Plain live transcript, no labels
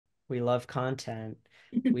We love content.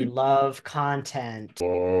 We love content.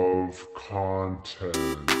 Love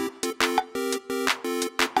content.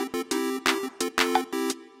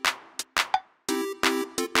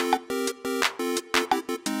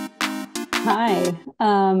 Hi,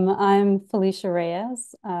 I'm Felicia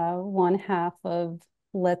Reyes, one half of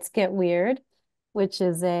Let's Get Weird, which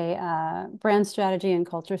is a brand strategy and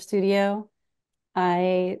culture studio.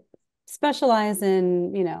 I specialize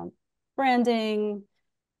in, branding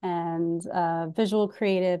and visual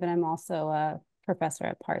creative, and I'm also a professor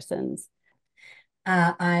at Parsons.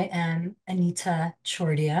 I am Anita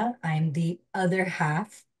Chordia. I'm the other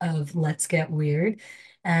half of Let's Get Weird.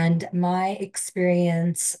 And my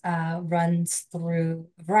experience runs through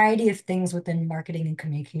a variety of things within marketing and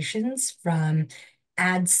communications, from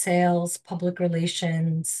ad sales, public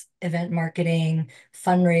relations, event marketing,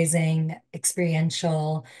 fundraising,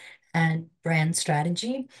 experiential, and brand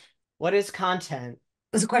strategy. What is content?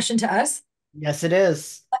 Was a question to us? Yes, it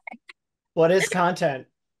is. What is content?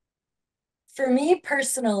 For me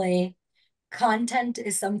personally, content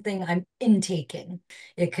is something I'm intaking.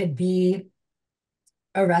 It could be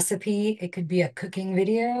a recipe, it could be a cooking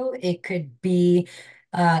video, it could be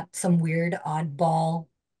some weird oddball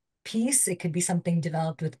piece, it could be something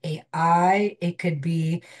developed with AI, it could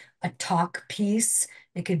be a talk piece,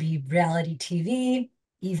 it could be reality TV,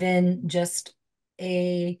 even just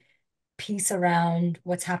a piece around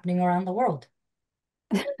what's happening around the world.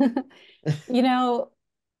 You know,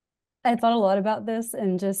 I thought a lot about this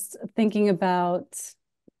and just thinking about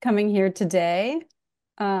coming here today.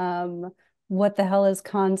 Um, what the hell is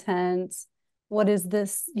content? What is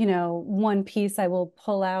this, one piece I will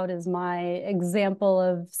pull out as my example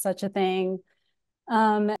of such a thing?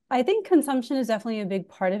 I think consumption is definitely a big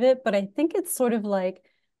part of it, but I think it's sort of like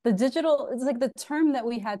it's like the term that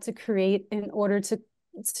we had to create in order to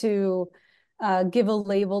give a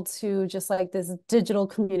label to just like this digital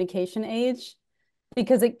communication age,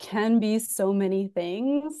 because it can be so many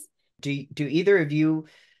things. Do either of you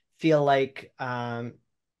feel like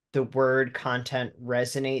the word content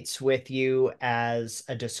resonates with you as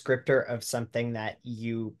a descriptor of something that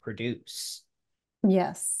you produce?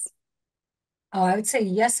 Yes. Oh, I would say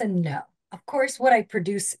yes and no. Of course, what I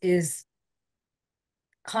produce is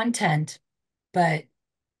content, but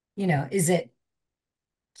is it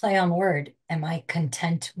play on word? Am I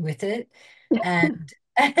content with it? And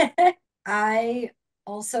I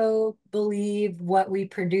also believe what we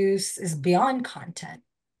produce is beyond content,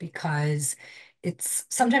 because it's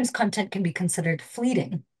sometimes content can be considered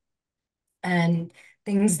fleeting, and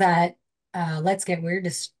things that Let's Get Weird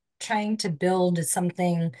is trying to build is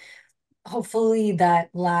something hopefully that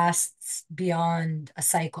lasts beyond a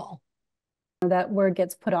cycle. That word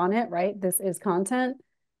gets put on it, right? This is content.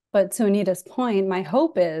 But to Anita's point, my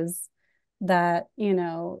hope is that,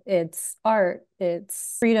 it's art,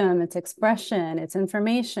 it's freedom, it's expression, it's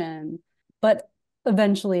information, but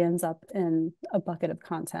eventually ends up in a bucket of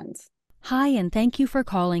content. Hi, and thank you for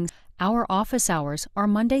calling. Our office hours are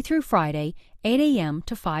Monday through Friday, 8 a.m.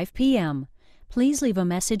 to 5 p.m. Please leave a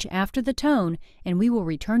message after the tone, and we will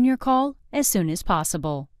return your call as soon as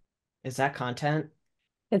possible. Is that content?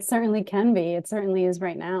 It certainly can be. It certainly is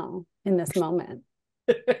right now in this moment.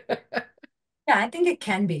 Yeah, I think it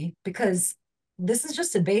can be, because this is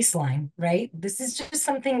just a baseline, right? This is just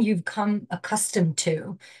something you've come accustomed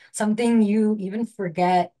to, something you even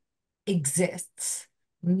forget exists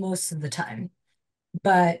most of the time.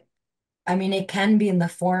 But I mean, it can be in the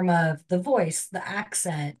form of the voice, the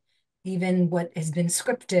accent, even what has been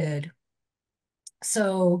scripted.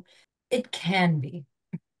 So it can be.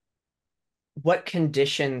 What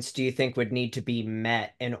conditions do you think would need to be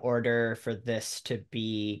met in order for this to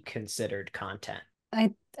be considered content?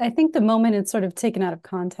 I think the moment it's sort of taken out of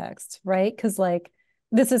context, right? Because like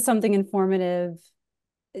this is something informative.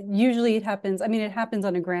 Usually it happens, I mean, it happens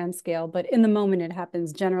on a grand scale, but in the moment it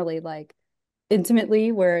happens generally like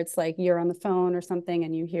intimately, where it's like you're on the phone or something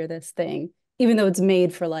and you hear this thing, even though it's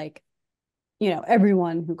made for like,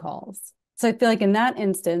 everyone who calls. So I feel like in that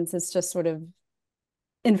instance, it's just sort of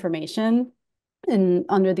information and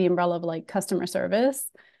under the umbrella of like customer service.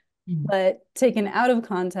 Mhm. But taken out of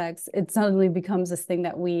context, it suddenly becomes this thing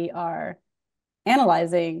that we are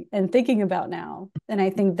analyzing and thinking about now. And I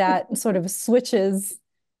think that sort of switches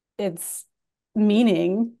its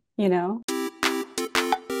meaning,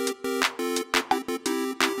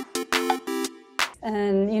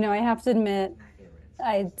 And I have to admit,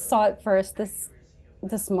 I saw it first this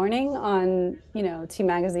morning on, T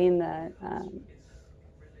Magazine.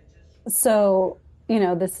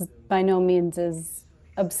 This is by no means is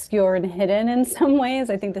obscure and hidden in some ways.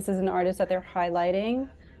 I think this is an artist that they're highlighting,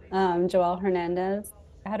 Joel Hernandez.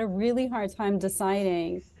 I had a really hard time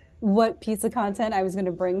deciding what piece of content I was going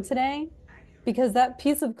to bring today, because that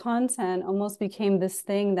piece of content almost became this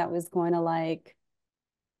thing that was going to like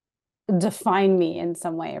define me in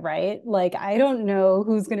some way, right? Like, I don't know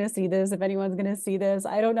who's going to see this, if anyone's going to see this.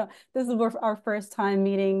 I don't know. This is our first time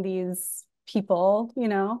meeting these people, you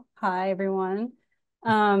know. Hi, everyone.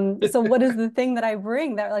 So what is the thing that I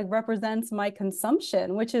bring that like represents my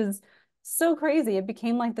consumption, which is so crazy. It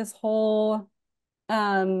became like this whole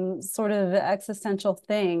sort of existential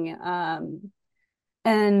thing.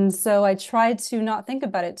 And so I tried to not think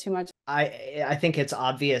about it too much. I think it's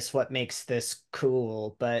obvious what makes this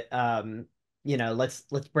cool, but you know, let's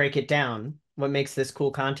break it down. What makes this cool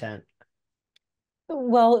content?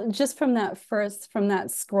 Well, just from that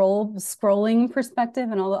scrolling perspective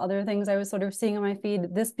and all the other things I was sort of seeing on my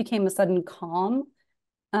feed, this became a sudden calm.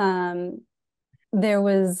 Um,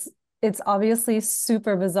 it's obviously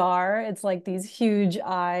super bizarre. It's like these huge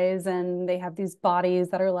eyes, and they have these bodies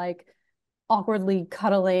that are like awkwardly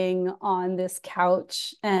cuddling on this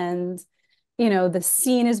couch. And, you know, the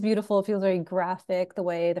scene is beautiful. It feels very graphic, the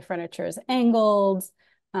way the furniture is angled,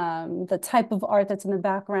 the type of art that's in the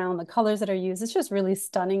background, the colors that are used. It's just really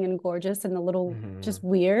stunning and gorgeous and a little just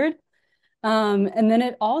weird. And then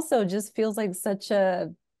it also just feels like such a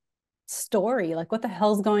story. Like, what the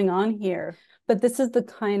hell's going on here? But this is the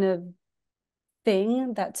kind of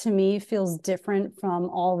thing that to me feels different from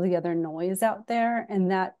all the other noise out there. And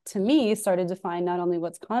that to me started to define not only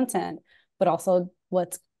what's content, but also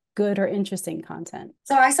what's good or interesting content.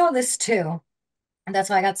 So I saw this too. And that's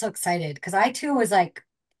why I got so excited, because I too was like,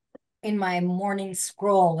 in my morning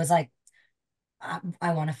scroll, was like,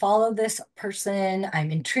 I want to follow this person.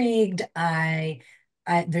 I'm intrigued.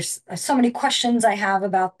 There's so many questions I have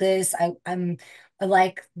about this. I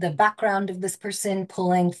like the background of this person,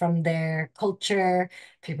 pulling from their culture,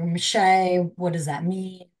 paper mache. What does that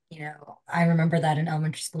mean? You know, I remember that in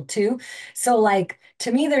elementary school too. So like,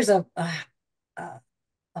 to me, there's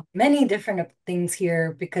many different things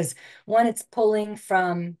here, because one, it's pulling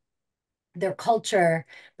from their culture,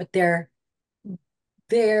 but they're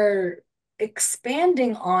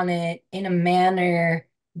expanding on it in a manner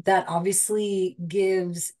that obviously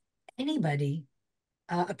gives anybody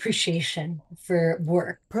appreciation for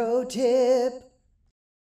work. Pro tip.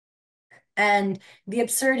 And the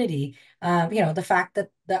absurdity, you know, the fact that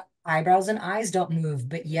the eyebrows and eyes don't move,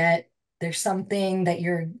 but yet there's something that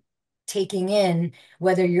you're taking in,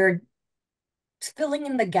 whether you're filling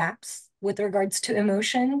in the gaps with regards to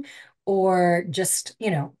emotion, or just,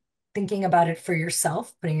 you know, thinking about it for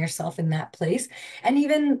yourself, putting yourself in that place. And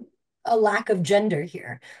even a lack of gender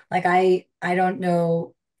here. Like, I don't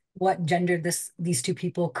know what gender these two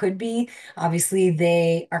people could be. Obviously,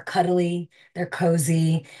 they are cuddly, they're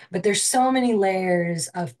cozy, but there's so many layers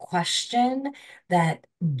of question that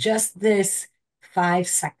just this 5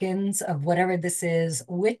 seconds of whatever this is,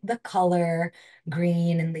 with the color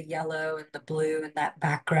green and the yellow and the blue and that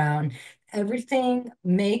background, everything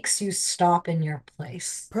makes you stop in your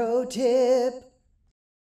place. Pro tip.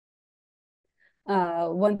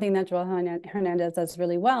 One thing that Joel Hernandez does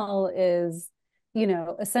really well is, you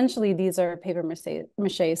know, essentially these are paper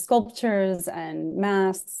mache sculptures and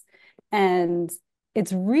masks. And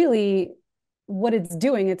it's really what it's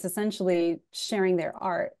doing. It's essentially sharing their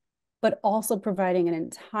art, but also providing an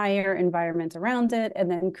entire environment around it,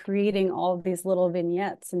 and then creating all of these little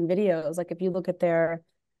vignettes and videos. Like, if you look at their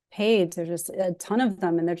page, there's just a ton of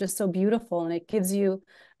them, and they're just so beautiful. And it gives you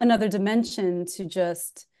another dimension to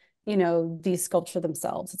just, you know, the sculpture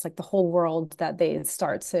themselves. It's like the whole world that they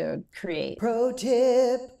start to create. Pro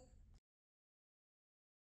tip.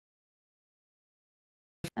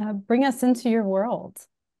 Bring us into your world.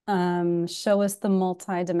 Show us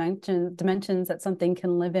the dimensions that something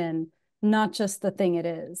can live in, not just the thing it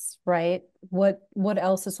is, right? What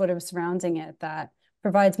else is sort of surrounding it that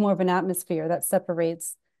provides more of an atmosphere that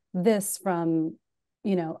separates this from,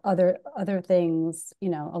 you know, other things, you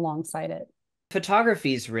know, alongside it.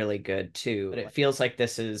 Photography is really good too, but it feels like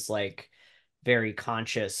this is like very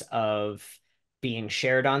conscious of being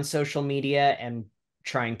shared on social media and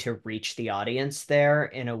trying to reach the audience there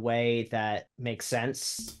in a way that makes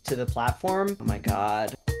sense to the platform. Oh my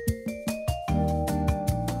God.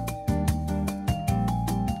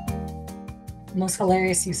 Most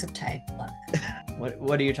hilarious use of type.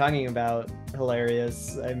 What are you talking about?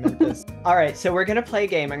 Hilarious. I meant this. All right, so we're gonna play a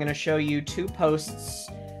game. I'm gonna show you two posts,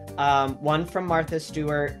 one from Martha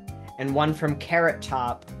Stewart and one from Carrot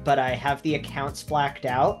Top, but I have the accounts blacked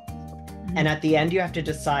out. And at the end, you have to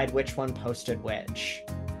decide which one posted which.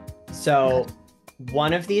 So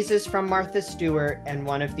one of these is from Martha Stewart and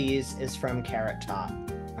one of these is from Carrot Top.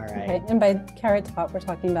 All right. Okay, and by Carrot Top, we're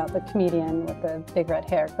talking about the comedian with the big red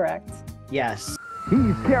hair, correct? Yes.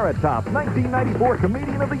 He's Carrot Top, 1994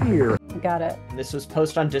 Comedian of the Year. Got it. This was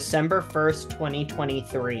posted on December 1st,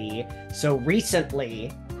 2023. So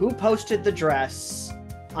recently, who posted the dress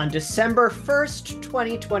on December 1st,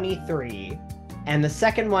 2023? And the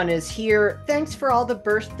second one is here. Thanks for all the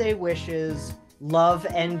birthday wishes, love,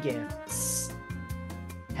 and gifts.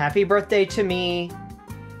 Happy birthday to me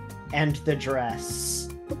and the dress.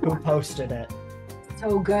 Who posted it?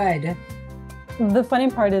 So good. The funny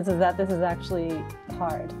part is that this is actually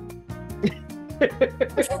hard.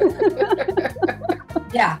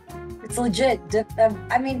 Yeah, it's legit.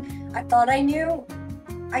 I mean, I thought I knew.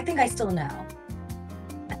 I think I still know.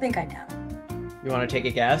 I think I know. You want to take a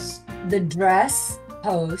guess? The dress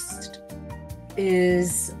post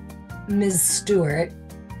is Ms. Stewart.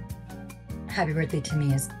 Happy birthday to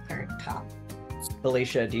me is Carrot Top.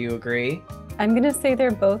 Felicia, do you agree? I'm gonna say they're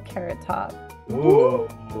both Carrot Top. Ooh,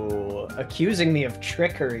 accusing me of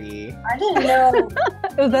trickery. I didn't know.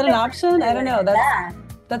 Was that an option? I don't know. That.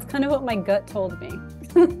 That's kind of what my gut told me.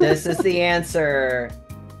 This is the answer.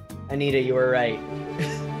 Anita, you were right.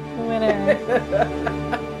 Winner.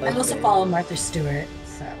 I also follow Martha Stewart,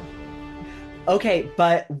 so. Okay,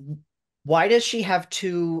 but why does she have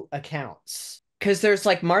two accounts? Because there's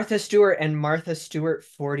like Martha Stewart and Martha Stewart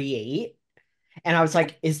 48. And I was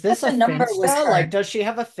like, is this a number was Finsta? her. Like, does she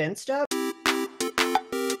have a Finsta?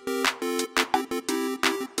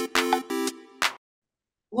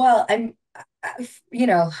 Well, you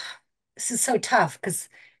know, this is so tough because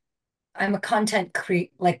I'm a content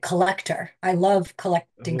collector. I love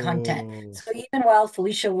collecting content. Ooh. So even while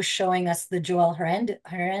Felicia was showing us the Joel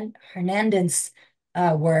Hernandez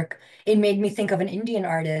work, it made me think of an Indian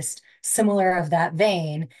artist similar of that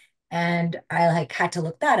vein. And I like had to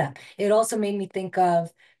look that up. It also made me think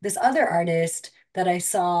of this other artist that I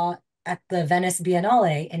saw at the Venice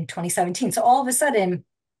Biennale in 2017. So all of a sudden,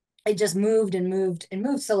 it just moved and moved and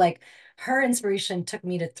moved. So like her inspiration took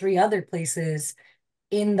me to 3 other places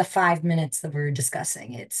in the 5 minutes that we were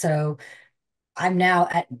discussing it. So I'm now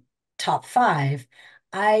at top 5.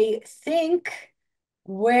 I think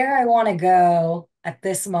where I want to go at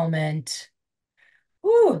this moment,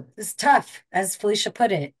 this is tough, as Felicia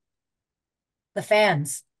put it. The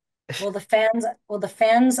fans. Will the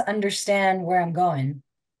fans understand where I'm going?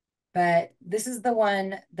 But this is the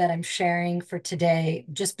one that I'm sharing for today,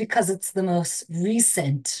 just because it's the most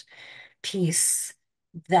recent piece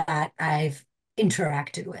that I've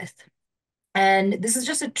interacted with. And this is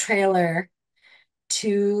just a trailer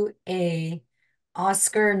to a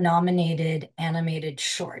Oscar-nominated animated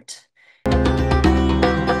short.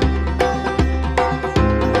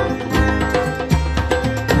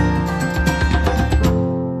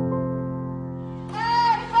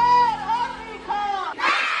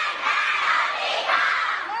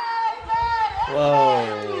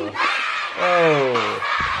 Whoa. Whoa.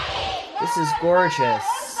 This is gorgeous.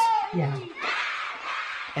 Yeah.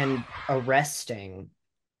 And arresting.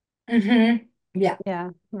 Mm-hmm. Yeah.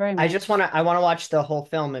 Yeah, very much. I want to watch the whole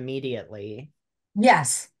film immediately.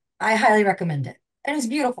 Yes, I highly recommend it. And it's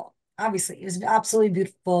beautiful. Obviously, it was absolutely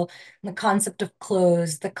beautiful. The concept of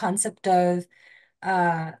clothes, the concept of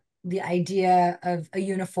the idea of a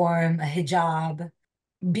uniform, a hijab,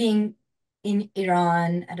 being in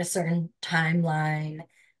Iran at a certain timeline.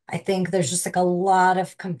 I think there's just like a lot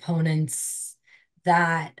of components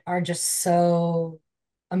that are just so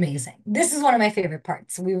amazing. This is one of my favorite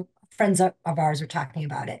parts. Friends of ours were talking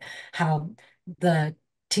about it, how the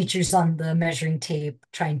teachers on the measuring tape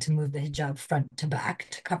trying to move the hijab front to back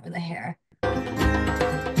to cover the hair.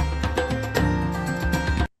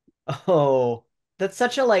 Oh, that's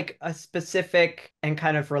such a specific and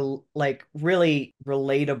kind of really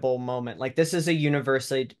relatable moment. Like this is a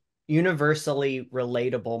universally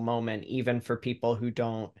relatable moment, even for people who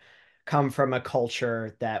don't come from a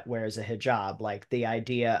culture that wears a hijab. Like the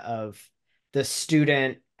idea of the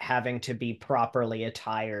student having to be properly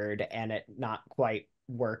attired and it not quite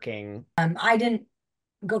working. I didn't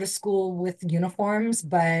go to school with uniforms,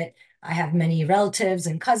 but I have many relatives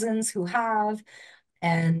and cousins who have,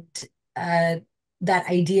 and that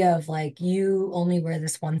idea of like you only wear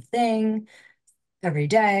this one thing every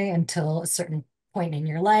day until a certain point in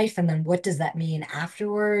your life, and then what does that mean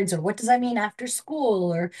afterwards, or what does that mean after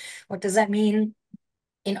school, or what does that mean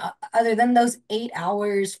in other than those 8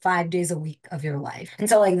 hours 5 days a week of your life. And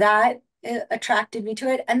so like that attracted me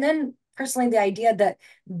to it. And then personally the idea that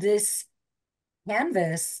this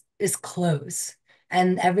canvas is clothes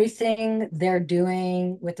and everything they're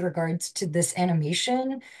doing with regards to this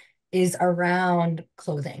animation is around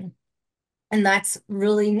clothing. And that's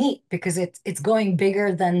really neat because it's going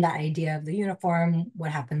bigger than the idea of the uniform,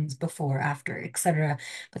 what happens before, after, etc.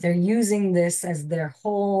 But they're using this as their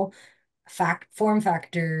whole form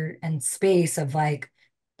factor and space of like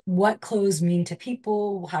what clothes mean to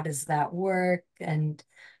people, how does that work, and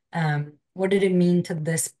what did it mean to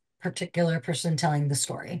this particular person telling the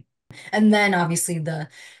story? And then obviously the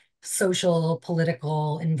social,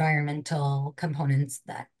 political, environmental components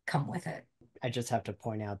that come with it. I just have to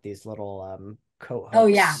point out these little coat hooks. Oh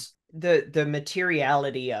yeah. The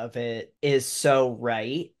materiality of it is so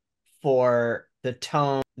right for the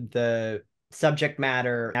tone, the subject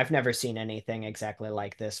matter. I've never seen anything exactly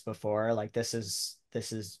like this before. Like this is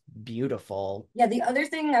beautiful. Yeah, the other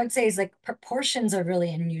thing I would say is like proportions are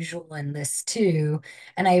really unusual in this too.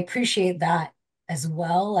 And I appreciate that as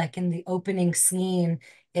well. Like in the opening scene,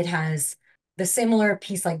 it has the similar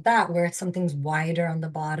piece like that where something's wider on the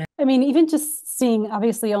bottom. I mean, even just seeing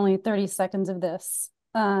obviously only 30 seconds of this,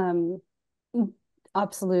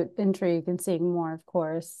 absolute intrigue and seeing more, of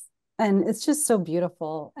course. And it's just so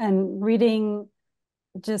beautiful. And reading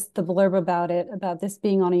just the blurb about it, about this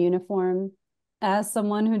being on a uniform, as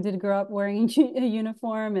someone who did grow up wearing a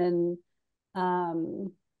uniform and,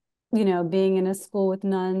 you know, being in a school with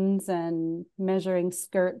nuns and measuring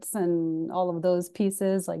skirts and all of those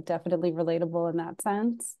pieces, like definitely relatable in that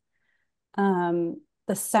sense.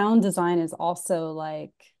 The sound design is also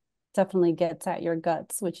like definitely gets at your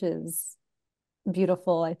guts, which is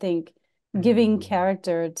beautiful. I think giving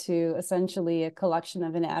character to essentially a collection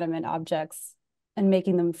of inanimate objects and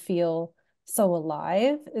making them feel so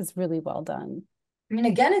alive is really well done. I mean,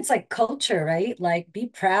 again, it's like culture, right? Like be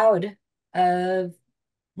proud of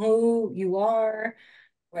who you are,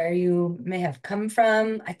 where you may have come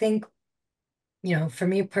from. I think, you know, for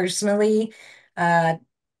me personally,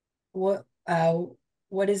 what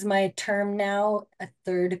what is my term now? A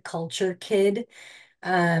third culture kid.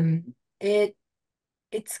 Um, it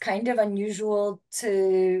it's kind of unusual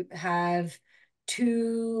to have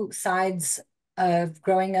two sides of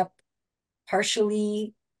growing up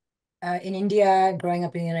partially in India, growing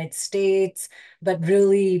up in the United States, but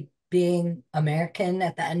really being American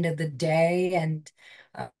at the end of the day. And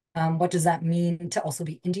what does that mean to also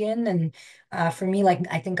be Indian? And for me, like,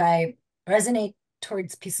 I think I resonate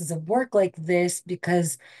towards pieces of work like this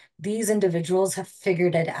because these individuals have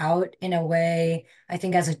figured it out in a way. I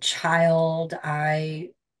think as a child, I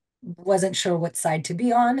wasn't sure what side to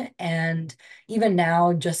be on. And even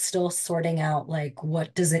now, just still sorting out like,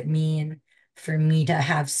 what does it mean for me to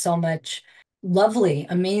have so much lovely,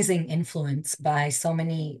 amazing influence by so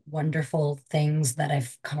many wonderful things that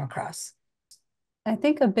I've come across. I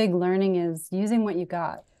think a big learning is using what you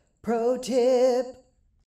got. Pro tip.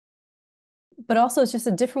 But also it's just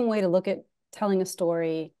a different way to look at telling a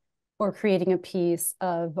story or creating a piece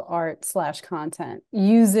of art slash content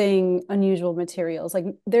using unusual materials. Like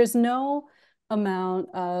there's no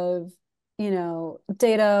amount of, you know,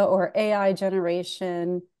 data or AI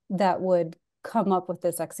generation that would come up with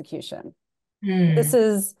this execution. This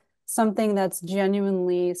is something that's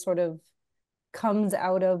genuinely sort of comes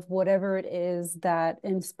out of whatever it is that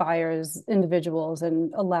inspires individuals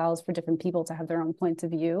and allows for different people to have their own points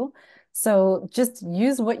of view. So just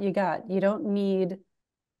use what you got. You don't need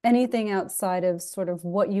anything outside of sort of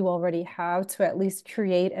what you already have to at least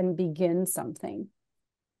create and begin something.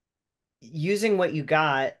 Using what you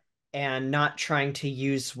got and not trying to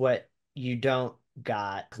use what you don't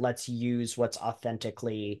got. Let's use what's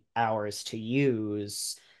authentically ours to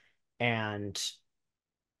use. And,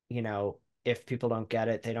 you know, if people don't get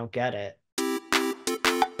it, they don't get it.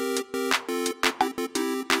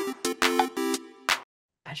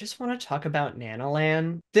 I just want to talk about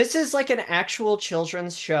NANALAN. This is like an actual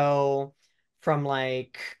children's show from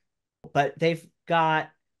like, but they've got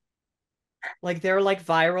like, they're like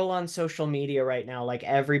viral on social media right now. Like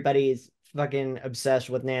everybody's fucking obsessed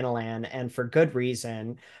with NANALAN and for good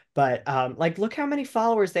reason. But like, look how many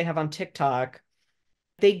followers they have on TikTok.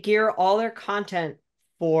 They gear all their content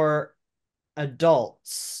for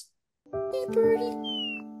adults. Hey, Birdie.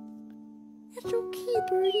 That's okay,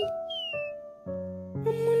 Birdie. I'm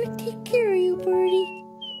gonna take care of you, Birdie.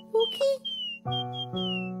 Okay?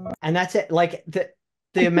 And that's it. Like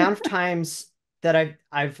the amount of times that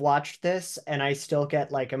I've watched this and I still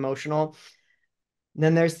get like emotional. And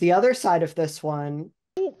then there's the other side of this one.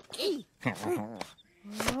 Okay.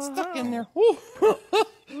 Stuck in there.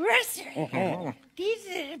 Wrestler. This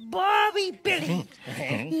is Bobby Billy.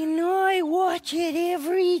 You know I watch it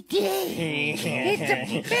every day. It's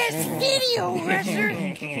the best video, wrestler.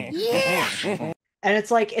 Yeah. And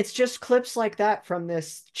it's like, it's just clips like that from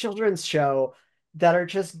this children's show that are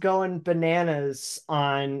just going bananas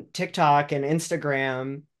on TikTok and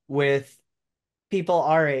Instagram with people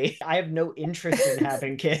our age. I have no interest in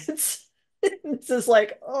having kids. It's just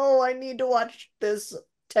like, oh, I need to watch this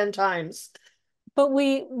 10 times. But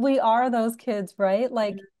we are those kids, right?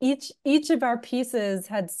 Like each of our pieces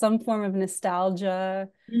had some form of nostalgia,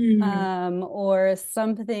 or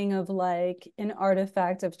something of like an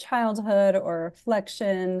artifact of childhood or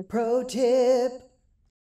reflection. Pro tip.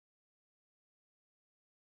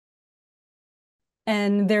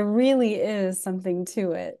 And there really is something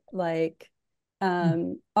to it. Like,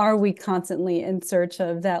 are we constantly in search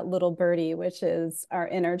of that little birdie, which is our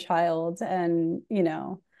inner child, and, you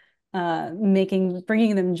know,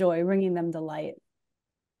 bringing them joy, bringing them delight.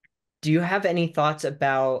 Do you have any thoughts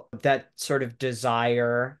about that sort of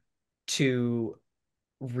desire to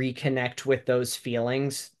reconnect with those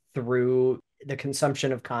feelings through the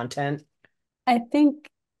consumption of content? I think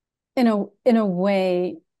in a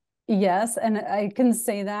way, yes. And I can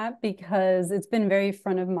say that because it's been very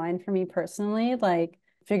front of mind for me personally, like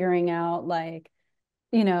figuring out like,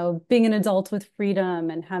 you know, being an adult with freedom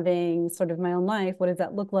and having sort of my own life. What does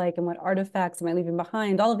that look like? And what artifacts am I leaving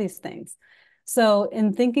behind? All of these things. So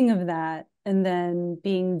in thinking of that and then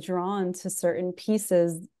being drawn to certain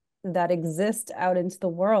pieces that exist out into the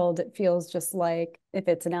world, it feels just like if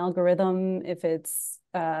it's an algorithm, if it's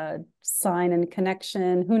a sign and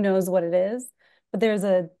connection, who knows what it is, but there's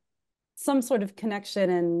some sort of connection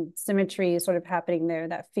and symmetry sort of happening there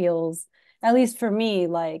that feels, at least for me,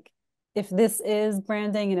 like if this is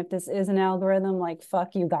branding and if this is an algorithm, like,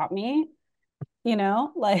 fuck, you got me, you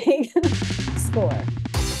know, like score.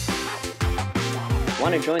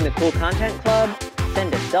 Want to join the Cool Content Club?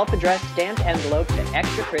 Send a self-addressed stamped envelope to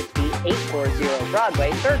Extra Crispy, 840 Broadway,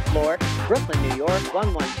 3rd floor, Brooklyn, New York,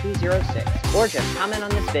 11206. Or just comment on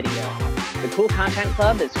this video. The Cool Content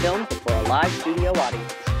Club is filmed before a live studio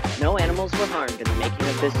audience. No animals were harmed in the making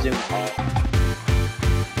of this Zoom call.